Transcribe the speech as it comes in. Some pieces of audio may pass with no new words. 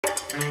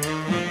Hi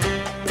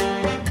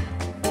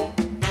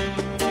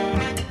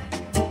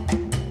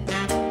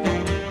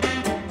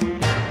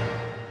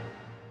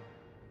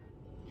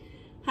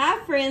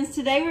friends,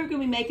 today we're going to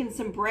be making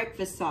some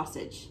breakfast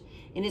sausage,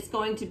 and it's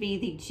going to be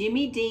the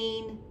Jimmy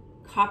Dean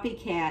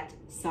copycat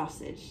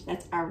sausage.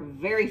 That's our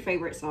very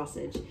favorite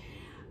sausage.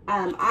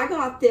 I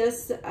got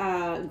this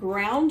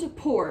ground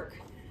pork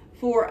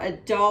for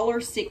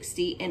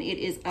 $1.60, and it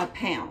is a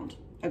pound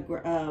of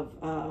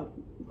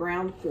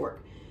ground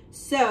pork.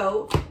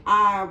 So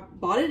I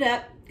bought it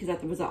up because I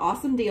thought it was an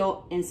awesome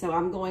deal, and so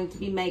I'm going to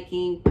be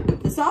making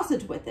the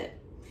sausage with it.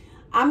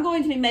 I'm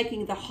going to be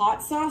making the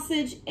hot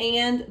sausage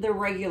and the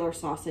regular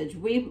sausage.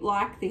 We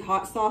like the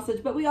hot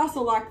sausage, but we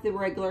also like the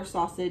regular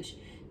sausage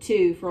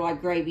too for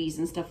like gravies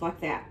and stuff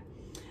like that.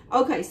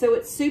 Okay, so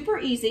it's super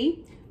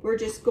easy. We're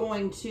just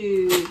going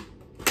to,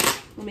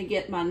 let me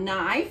get my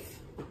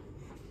knife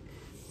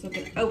so I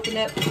can open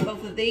up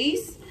both of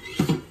these.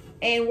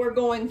 And we're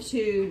going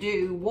to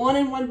do one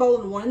in one bowl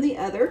and one in the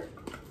other.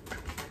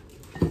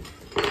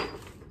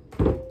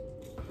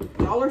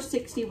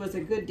 $1.60 was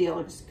a good deal.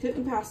 I just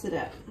couldn't pass it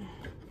up.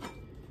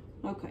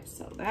 Okay,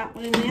 so that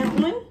one and that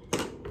one.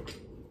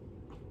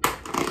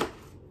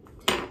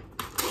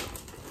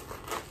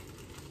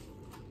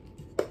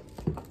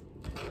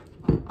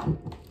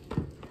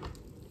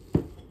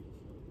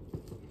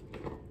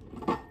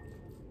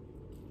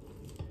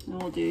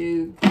 And we'll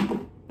do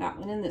that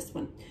one and this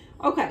one.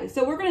 Okay,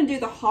 so we're going to do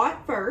the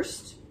hot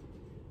first.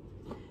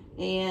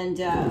 And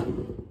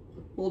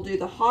we'll do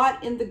the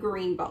hot in the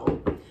green bowl.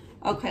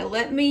 Okay,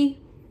 let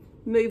me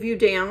move you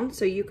down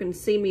so you can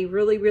see me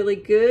really, really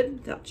good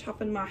without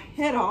chopping my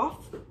head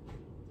off.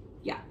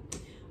 Yeah.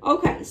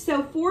 Okay,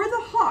 so for the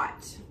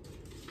hot,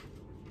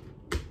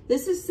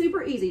 this is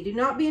super easy. Do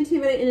not be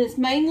intimidated, and it's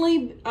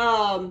mainly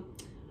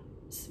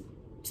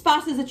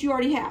spices that you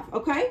already have,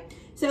 okay?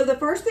 So the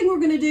first thing we're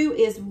gonna do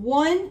is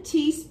 1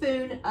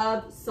 teaspoon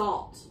of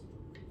salt,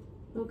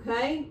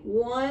 okay?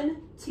 1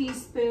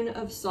 teaspoon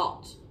of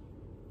salt.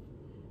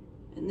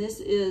 And this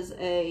is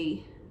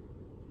a,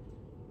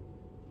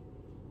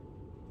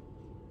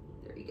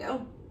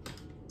 go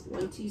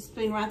 1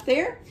 teaspoon right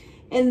there.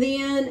 And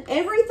then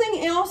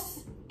everything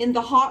else in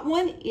the hot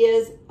one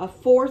is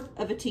 1/4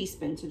 of a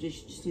teaspoon. So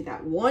just do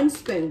that 1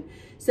 spoon.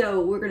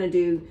 So we're going to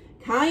do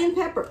cayenne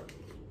pepper,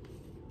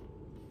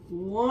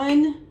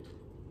 1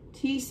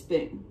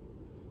 teaspoon,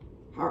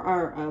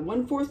 or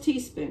 1/4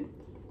 teaspoon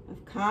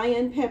of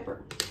cayenne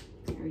pepper.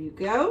 There you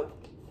go.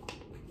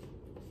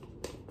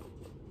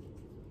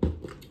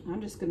 I'm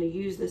just going to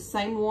use the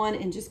same one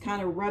and just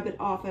kind of rub it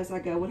off as I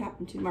go. What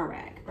happened to my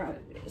rag? Right,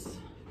 it is.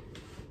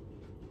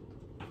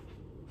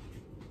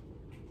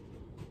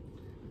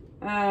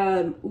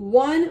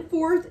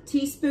 1/4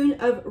 teaspoon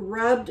of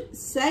rubbed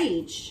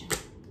sage.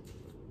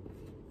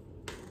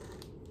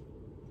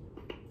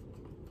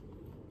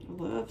 I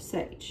love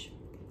sage.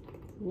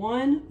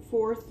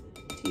 1/4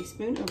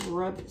 teaspoon of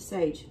rubbed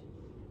sage.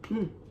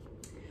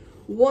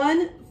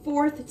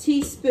 1/4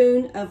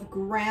 teaspoon of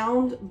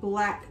ground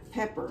black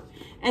pepper.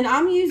 And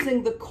I'm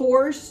using the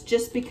coarse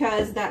just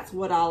because that's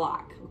what I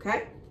like,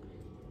 okay?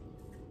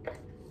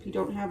 If you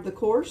don't have the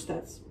coarse,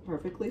 that's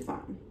perfectly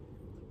fine.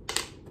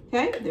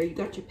 Okay, there you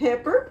got your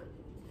pepper.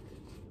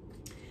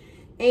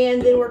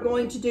 And then we're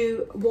going to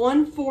do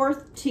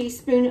 1/4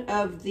 teaspoon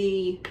of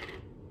the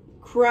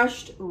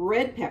crushed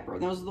red pepper.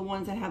 Those are the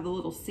ones that have the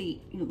little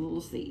seed, you know, the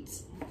little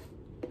seeds.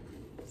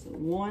 So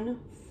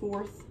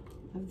 1/4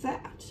 of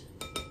that.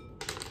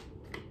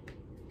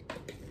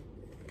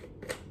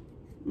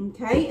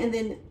 Okay, and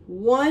then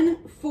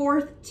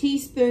 1/4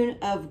 teaspoon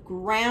of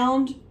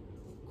ground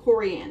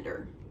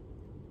coriander.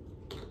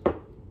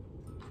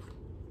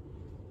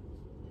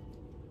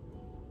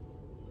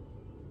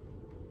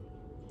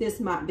 This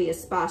might be a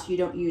spice you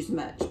don't use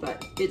much,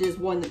 but it is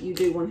one that you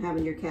do want to have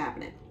in your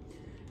cabinet.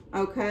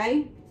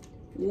 Okay,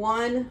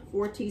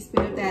 1/4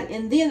 teaspoon of that.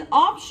 And then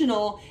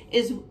optional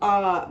is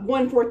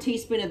 1/4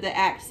 teaspoon of the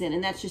accent,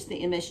 and that's just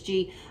the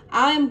MSG.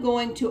 I am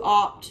going to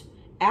opt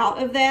out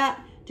of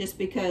that just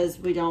because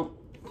we don't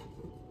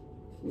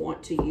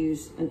want to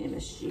use an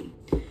MSG.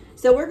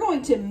 So we're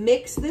going to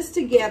mix this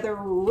together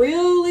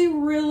really,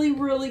 really,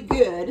 really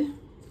good.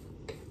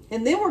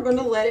 And then we're going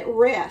to let it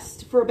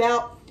rest for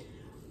about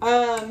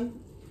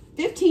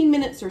 15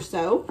 minutes or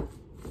so.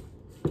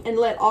 And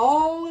let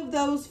all of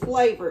those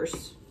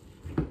flavors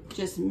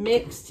just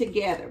mix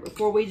together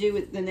before we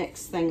do the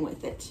next thing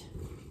with it.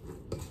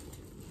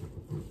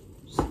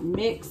 Just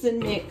mix and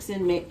mix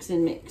and mix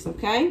and mix,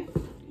 okay?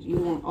 You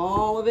want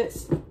all of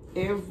it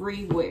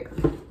everywhere.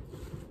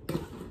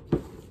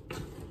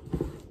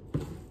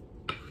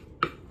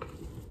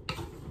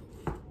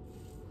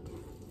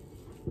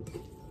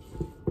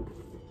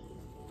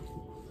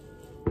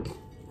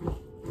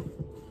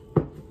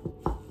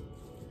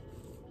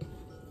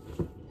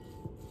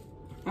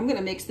 I'm going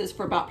to mix this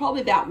for probably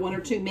about 1 or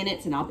 2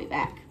 minutes, and I'll be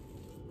back.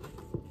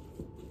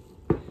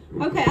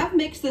 Okay, I've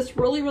mixed this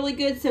really, really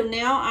good. So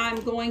now I'm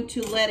going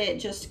to let it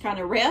just kind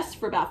of rest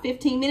for about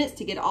 15 minutes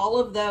to get all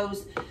of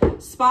those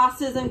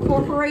spices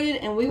incorporated,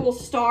 and we will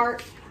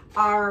start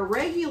our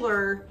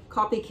regular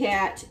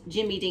copycat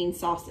Jimmy Dean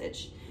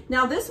sausage.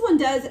 Now this one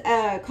does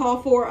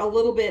call for a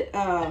little bit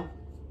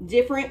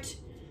different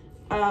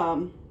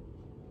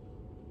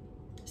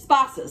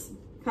spices,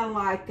 kind of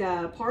like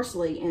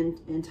parsley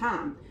and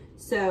thyme.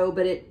 So,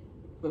 but it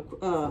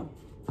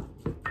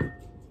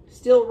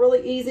still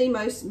really easy.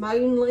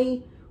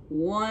 Mainly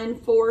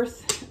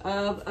 1/4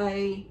 of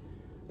a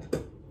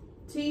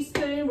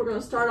teaspoon. We're going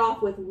to start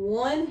off with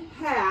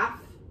 1/2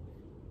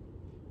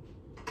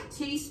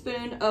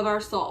 teaspoon of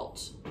our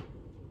salt.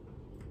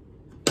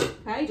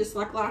 Okay, just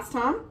like last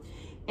time.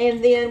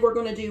 And then we're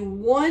going to do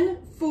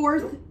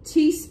 1/4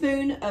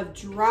 teaspoon of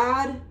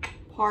dried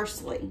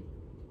parsley.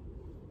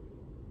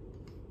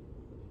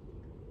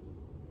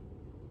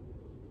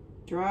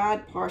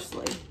 Dried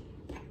parsley.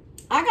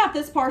 I got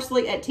this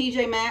parsley at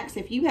TJ Maxx.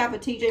 If you have a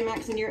TJ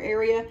Maxx in your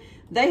area,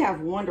 they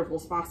have wonderful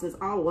spices.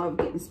 I love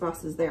getting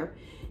spices there.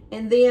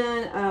 And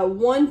then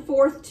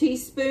 1/4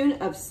 teaspoon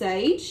of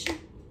sage.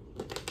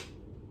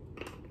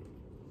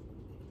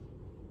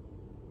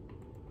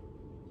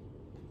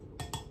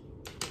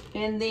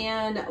 And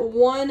then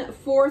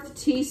 1/4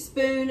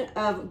 teaspoon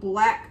of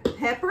black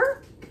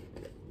pepper.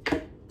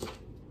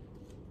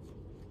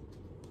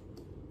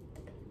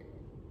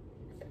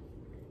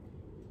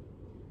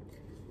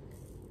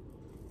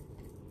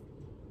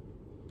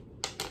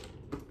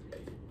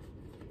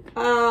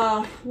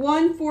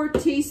 One-4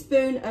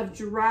 teaspoon of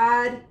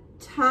dried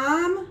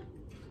thyme.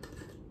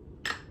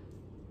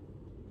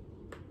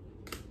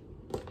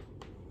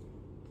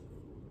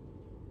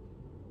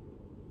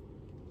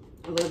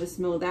 I love the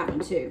smell of that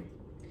one too.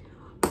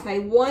 Okay,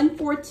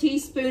 1/4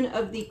 teaspoon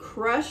of the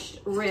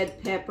crushed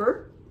red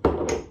pepper.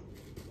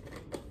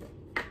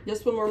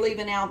 This one we're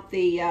leaving out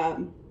the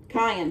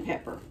cayenne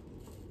pepper.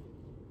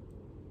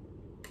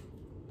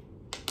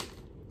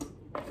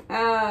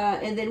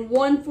 And then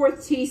 1/4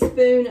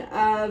 teaspoon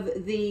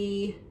of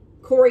the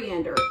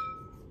coriander.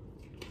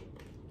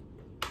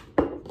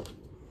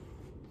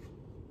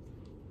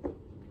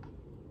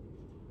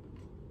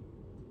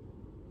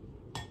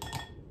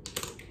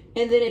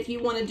 And then if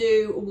you want to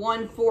do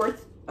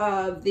 1/4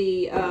 of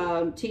the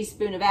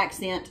teaspoon of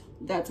accent,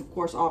 that's of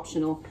course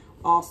optional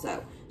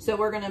also. So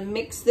we're going to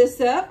mix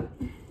this up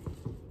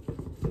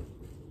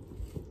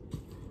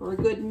for a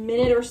good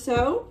minute or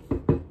so.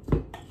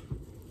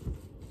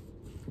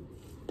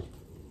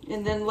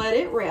 And then let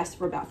it rest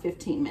for about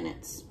 15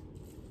 minutes.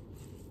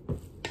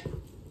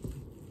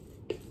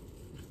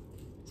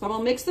 So I'm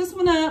gonna mix this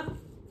one up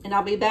and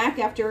I'll be back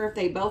after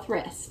they both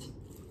rest.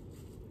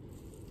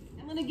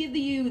 I'm gonna give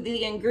you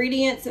the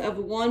ingredients of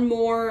one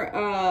more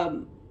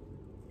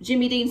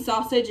Jimmy Dean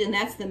sausage, and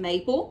that's the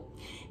maple.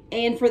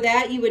 And for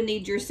that, you would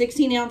need your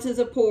 16 ounces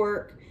of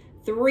pork,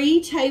 3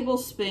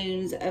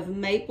 tablespoons of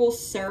maple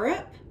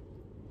syrup,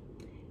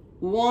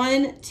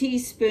 1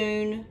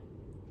 teaspoon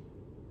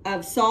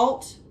of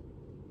salt,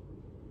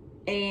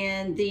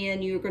 and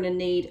then you're going to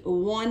need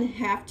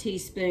 1/2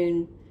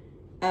 teaspoon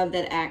of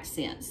that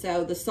accent.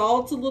 So the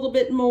salt's a little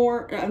bit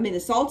more, the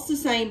salt's the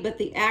same, but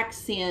the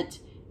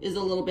accent is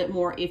a little bit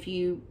more if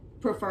you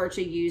prefer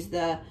to use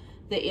the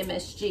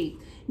MSG.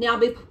 Now,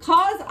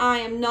 because I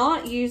am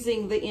not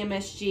using the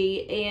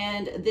MSG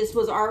and this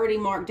was already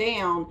marked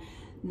down,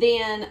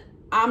 then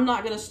I'm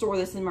not going to store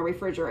this in my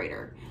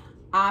refrigerator.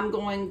 I'm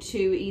going to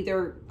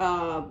either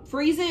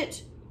freeze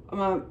it,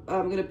 I'm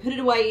going to put it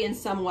away in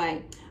some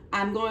way.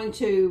 I'm going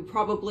to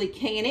probably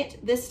can it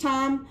this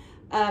time.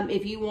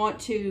 If you want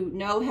to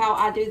know how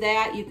I do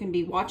that, you can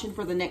be watching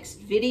for the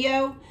next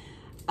video.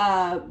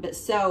 The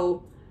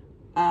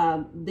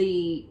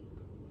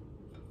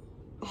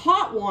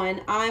hot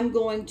one, I'm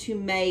going to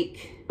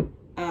make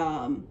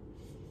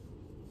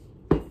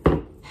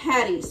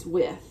patties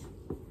with.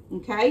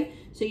 Okay,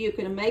 so you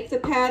can make the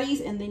patties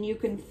and then you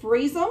can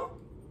freeze them.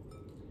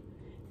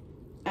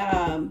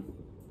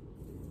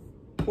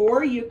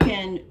 Or you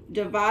can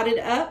divide it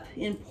up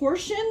in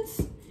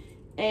portions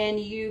and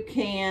you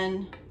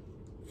can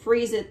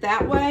freeze it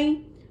that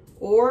way.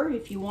 Or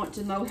if you want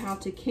to know how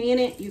to can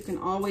it, you can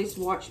always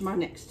watch my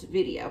next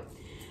video.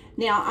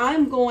 Now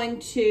I'm going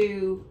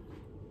to,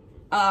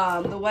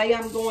 the way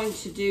I'm going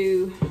to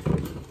do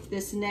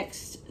this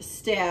next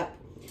step,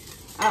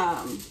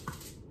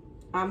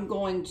 I'm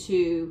going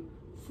to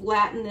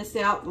flatten this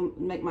out,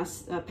 make my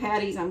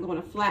patties. I'm going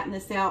to flatten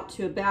this out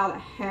to about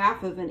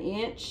 1/2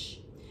 inch.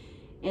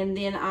 And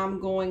then I'm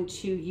going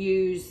to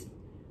use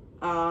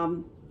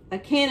a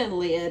cannon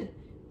lid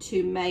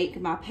to make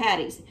my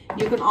patties.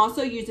 You can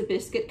also use a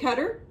biscuit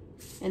cutter,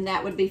 and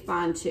that would be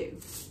fine too.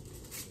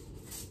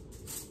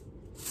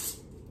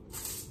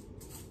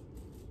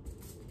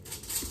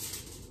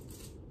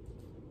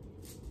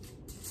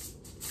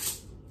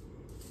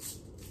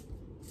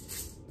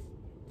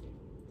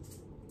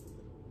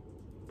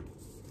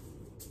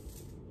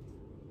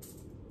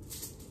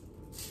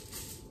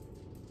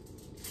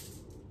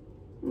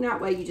 And that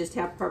way you just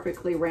have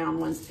perfectly round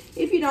ones.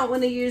 If you don't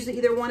want to use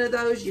either one of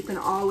those, you can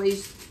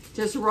always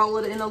just roll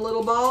it in a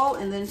little ball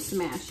and then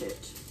smash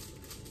it.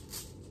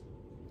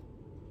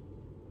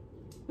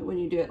 But when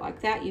you do it like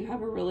that, you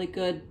have a really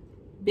good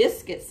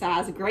biscuit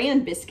size, a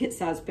grand biscuit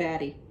size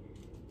patty.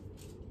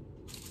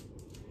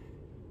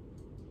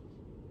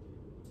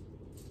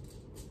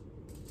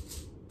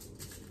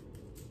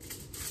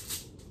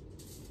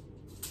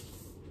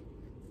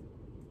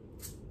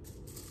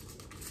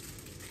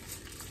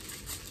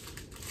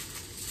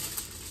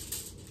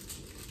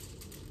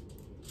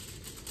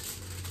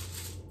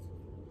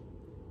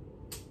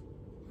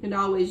 You can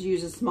always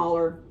use a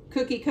smaller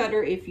cookie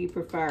cutter if you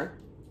prefer.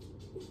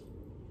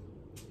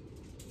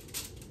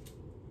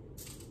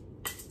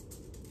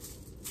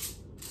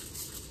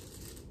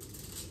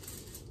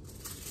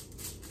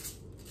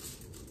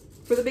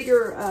 For the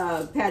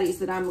bigger patties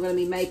that I'm going to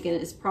be making,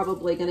 it's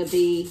probably going to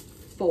be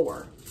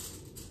 4.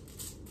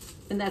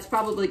 And that's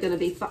probably going to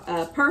be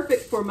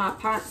perfect for my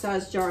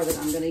pint-sized jar that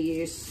I'm going to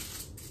use.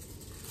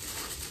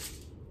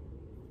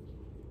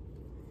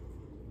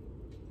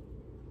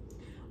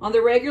 On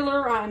the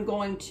regular, I'm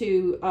going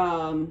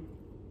to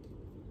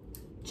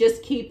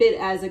just keep it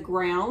as a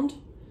ground.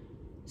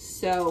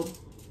 So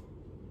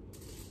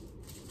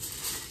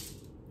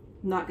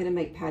I'm not going to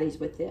make patties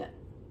with it.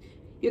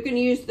 You can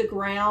use the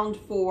ground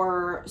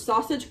for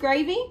sausage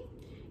gravy.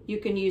 You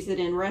can use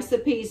it in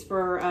recipes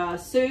for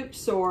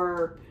soups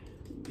or,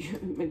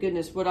 my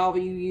goodness, whatever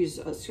you use,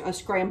 a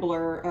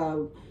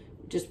scrambler,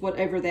 just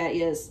whatever that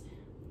is.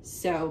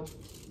 So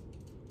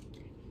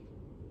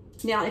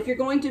now, if you're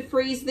going to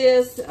freeze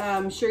this,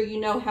 I'm sure you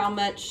know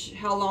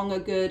how long a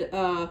good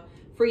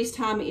freeze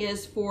time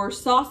is for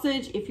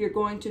sausage. If you're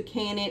going to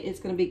can it,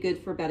 it's going to be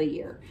good for about a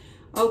year.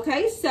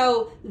 Okay,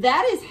 so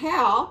that is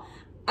how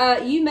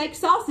you make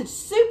sausage.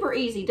 Super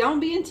easy. Don't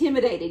be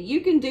intimidated.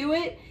 You can do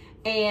it.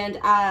 And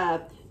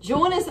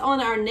join us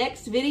on our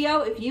next video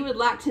if you would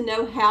like to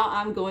know how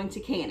I'm going to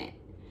can it.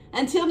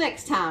 Until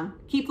next time,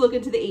 keep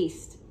looking to the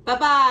east.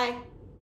 Bye-bye.